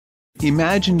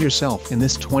Imagine yourself in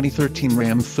this 2013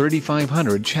 Ram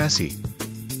 3500 chassis.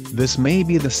 This may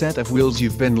be the set of wheels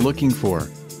you've been looking for.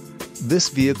 This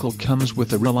vehicle comes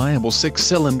with a reliable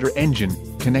 6-cylinder engine,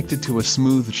 connected to a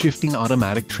smooth shifting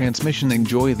automatic transmission.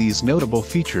 Enjoy these notable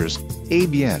features: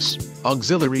 ABS,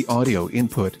 auxiliary audio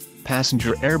input,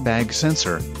 passenger airbag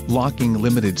sensor, locking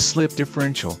limited slip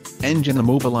differential, engine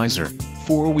immobilizer,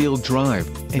 4-wheel drive,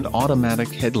 and automatic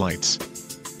headlights.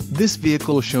 This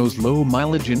vehicle shows low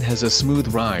mileage and has a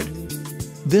smooth ride.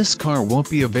 This car won't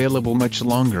be available much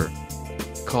longer.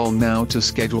 Call now to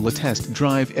schedule a test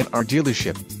drive at our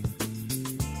dealership.